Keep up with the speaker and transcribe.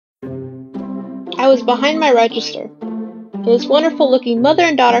I was behind my register. This wonderful-looking mother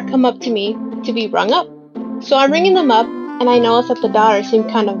and daughter come up to me to be rung up. So I'm ringing them up, and I noticed that the daughter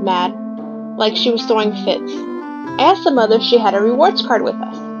seemed kind of mad, like she was throwing fits. I asked the mother if she had a rewards card with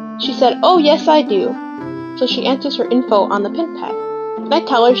us. She said, "Oh, yes, I do." So she enters her info on the pin pad. And I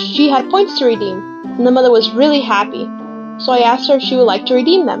tell her she had points to redeem, and the mother was really happy. So I asked her if she would like to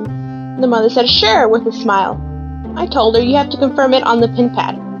redeem them. And the mother said, "Sure," with a smile. I told her you have to confirm it on the pin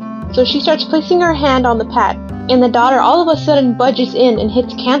pad. So she starts placing her hand on the pad, and the daughter all of a sudden budges in and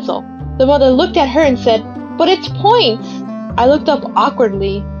hits cancel. The mother looked at her and said, "But it's points." I looked up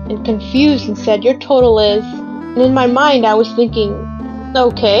awkwardly and confused and said, "Your total is..." And in my mind I was thinking,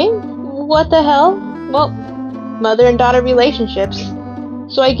 okay, what the hell? Well, mother and daughter relationships.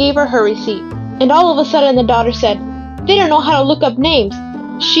 So I gave her receipt. And all of a sudden the daughter said, "They don't know how to look up names.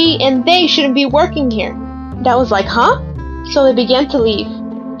 She and they shouldn't be working here." And I was like, huh? So they began to leave.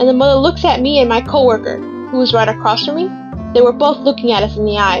 And the mother looks at me and my coworker, who was right across from me. They were both looking at us in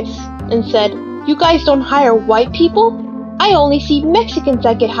the eyes and said, "You guys don't hire white people? I only see Mexicans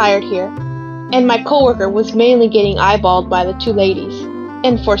that get hired here." And my coworker was mainly getting eyeballed by the two ladies.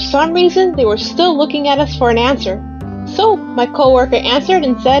 And for some reason, they were still looking at us for an answer. So my coworker answered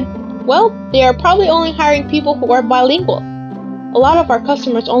and said, "Well, they are probably only hiring people who are bilingual. A lot of our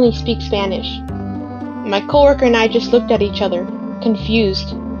customers only speak Spanish." My coworker and I just looked at each other,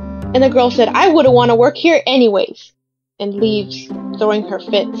 confused. And the girl said, "I wouldn't want to work here anyways," and leaves, throwing her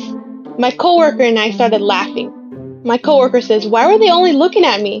fits. My coworker and I started laughing. My coworker says, "Why were they only looking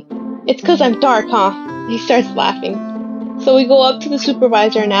at me?" "It's 'cause I'm dark, huh?" He starts laughing. So we go up to the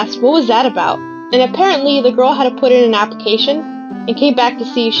supervisor and ask, what was that about? And apparently the girl had to put in an application and came back to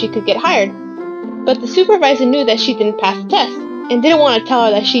see if she could get hired. But the supervisor knew that she didn't pass the test and didn't want to tell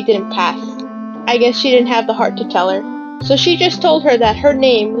her that she didn't pass. I guess she didn't have the heart to tell her. So she just told her that her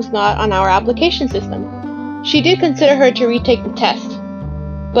name was not on our application system. She did consider her to retake the test.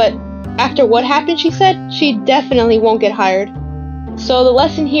 But after what happened, she said, she definitely won't get hired. So the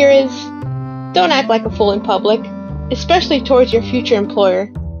lesson here is, don't act like a fool in public, especially towards your future employer.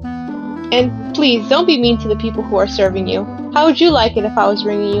 And please, don't be mean to the people who are serving you. How would you like it if I was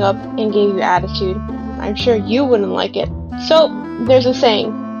ringing you up and gave you attitude? I'm sure you wouldn't like it. So, there's a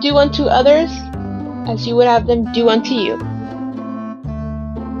saying, do unto others as you would have them do unto you.